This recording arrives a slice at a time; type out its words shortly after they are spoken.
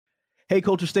Hey,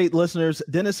 Culture State listeners,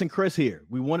 Dennis and Chris here.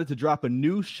 We wanted to drop a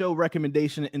new show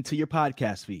recommendation into your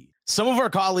podcast feed. Some of our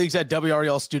colleagues at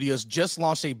WREL Studios just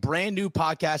launched a brand new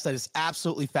podcast that is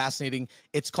absolutely fascinating.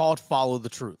 It's called Follow the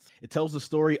Truth. It tells the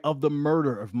story of the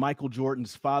murder of Michael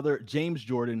Jordan's father, James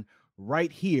Jordan,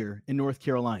 right here in North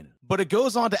Carolina. But it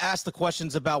goes on to ask the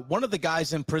questions about one of the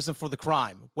guys in prison for the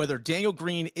crime, whether Daniel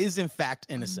Green is in fact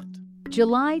innocent.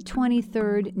 July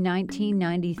 23rd,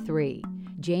 1993.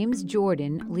 James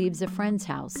Jordan leaves a friend's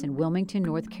house in Wilmington,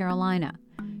 North Carolina,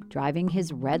 driving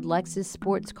his red Lexus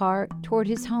sports car toward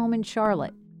his home in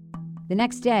Charlotte. The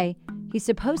next day, he's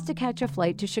supposed to catch a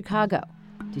flight to Chicago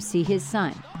to see his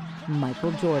son,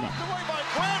 Michael Jordan.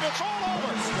 It's all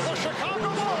over. The Chicago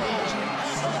Bulls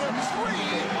have 3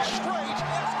 straight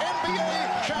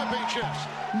NBA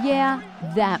championships. Yeah,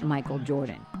 that Michael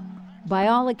Jordan. By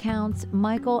all accounts,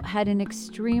 Michael had an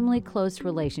extremely close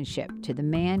relationship to the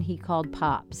man he called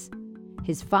Pops.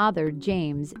 His father,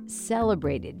 James,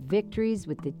 celebrated victories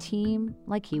with the team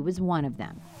like he was one of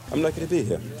them. I'm lucky to be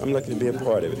here. I'm lucky to be a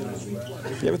part of it.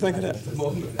 You ever think of that?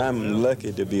 I'm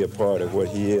lucky to be a part of what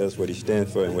he is, what he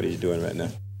stands for, and what he's doing right now.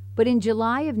 But in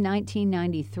July of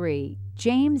 1993,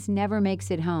 James never makes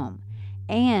it home,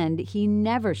 and he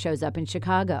never shows up in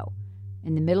Chicago.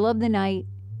 In the middle of the night,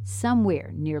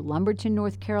 somewhere near Lumberton,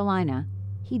 North Carolina,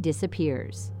 he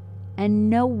disappears, and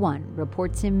no one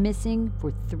reports him missing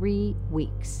for 3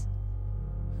 weeks.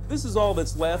 This is all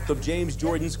that's left of James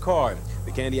Jordan's car.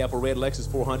 The candy apple red Lexus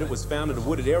 400 was found in a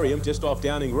wooded area just off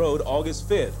Downing Road August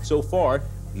 5th. So far,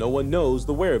 no one knows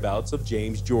the whereabouts of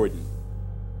James Jordan.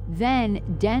 Then,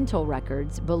 dental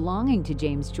records belonging to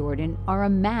James Jordan are a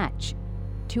match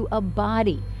to a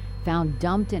body found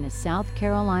dumped in a South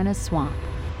Carolina swamp.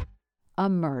 A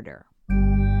murder.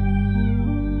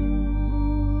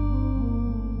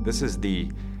 This is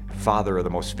the father of the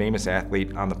most famous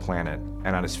athlete on the planet,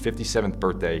 and on his 57th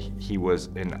birthday, he was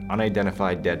an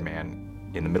unidentified dead man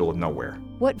in the middle of nowhere.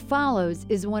 What follows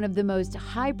is one of the most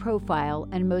high-profile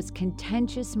and most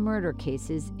contentious murder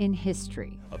cases in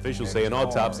history. Officials say an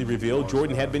autopsy revealed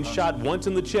Jordan had been shot once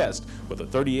in the chest with a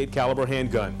 .38 caliber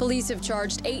handgun. Police have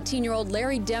charged 18-year-old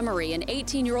Larry Demery and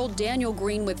 18-year-old Daniel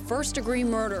Green with first-degree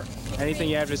murder. Anything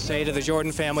you have to say to the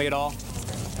Jordan family at all?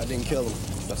 I didn't kill him.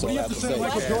 That's all I have to say.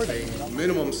 Michael Jordan. A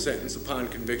minimum sentence upon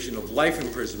conviction of life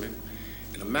imprisonment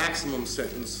and a maximum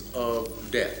sentence of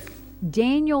death.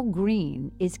 Daniel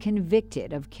Green is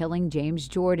convicted of killing James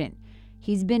Jordan.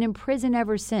 He's been in prison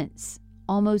ever since,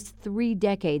 almost 3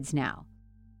 decades now.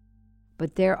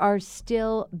 But there are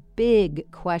still big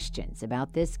questions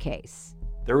about this case.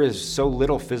 There is so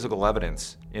little physical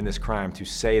evidence in this crime to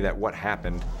say that what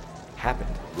happened.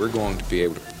 We're going to be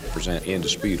able to present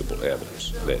indisputable evidence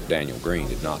that Daniel Green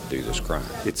did not do this crime.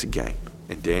 It's a game,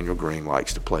 and Daniel Green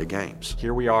likes to play games.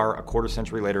 Here we are a quarter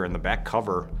century later, and the back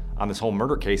cover on this whole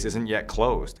murder case isn't yet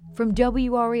closed. From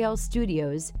WREL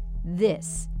Studios,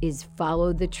 this is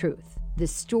Follow the Truth, the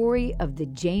story of the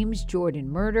James Jordan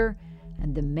murder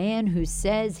and the man who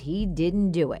says he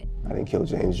didn't do it. I didn't kill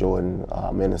James Jordan.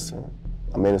 I'm innocent.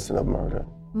 I'm innocent of murder.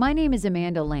 My name is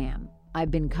Amanda Lamb.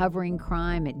 I've been covering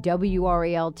crime at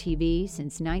WREL TV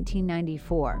since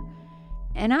 1994.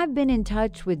 And I've been in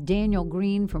touch with Daniel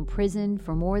Green from prison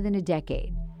for more than a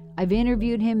decade. I've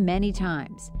interviewed him many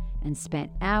times and spent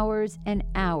hours and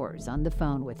hours on the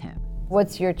phone with him.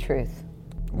 What's your truth?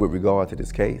 With regard to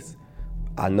this case,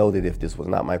 I know that if this was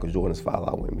not Michael Jordan's father,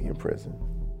 I wouldn't be in prison.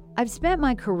 I've spent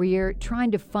my career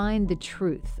trying to find the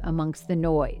truth amongst the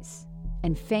noise.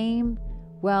 And fame,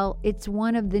 well, it's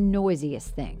one of the noisiest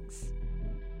things.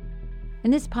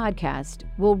 In this podcast,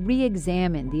 we'll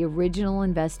re-examine the original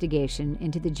investigation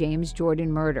into the James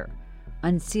Jordan murder,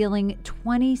 unsealing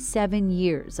 27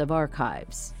 years of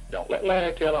archives. Don't let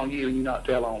Larry tell on you and you not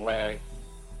tell on Larry.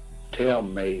 Tell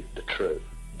me the truth.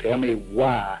 Tell me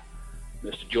why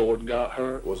Mr. Jordan got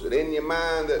hurt. Was it in your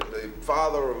mind that the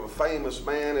father of a famous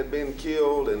man had been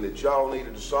killed and that y'all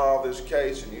needed to solve this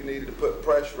case and you needed to put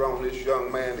pressure on this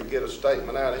young man to get a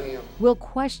statement out of him? We'll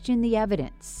question the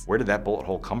evidence. Where did that bullet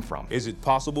hole come from? Is it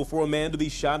possible for a man to be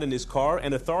shot in his car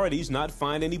and authorities not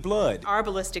find any blood? Our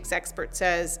ballistics expert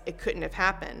says it couldn't have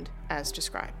happened as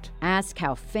described. Ask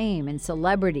how fame and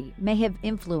celebrity may have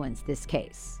influenced this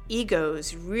case.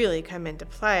 Egos really come into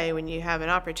play when you have an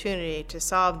opportunity to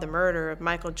solve the murder of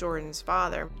Michael Jordan's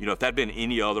father. You know, if that had been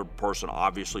any other person,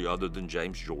 obviously other than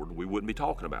James Jordan, we wouldn't be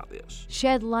talking about this.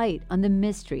 Shed light on the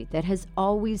mystery that has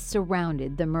always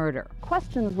surrounded the murder.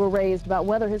 Questions were raised about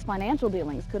whether his financial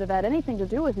dealings could have had anything to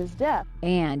do with his death.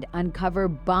 And uncover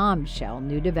bombshell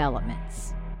new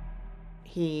developments.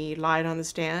 He lied on the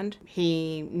stand.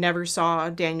 He never saw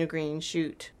Daniel Green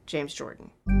shoot James Jordan.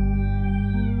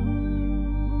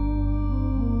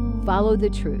 Follow the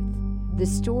Truth, the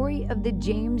story of the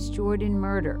James Jordan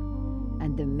murder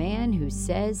and the man who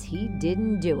says he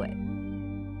didn't do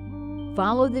it.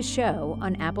 Follow the show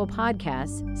on Apple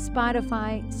Podcasts,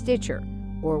 Spotify, Stitcher,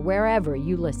 or wherever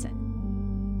you listen.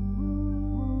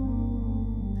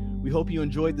 We hope you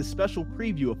enjoyed this special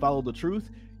preview of Follow the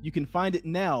Truth. You can find it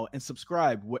now and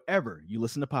subscribe wherever you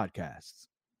listen to podcasts.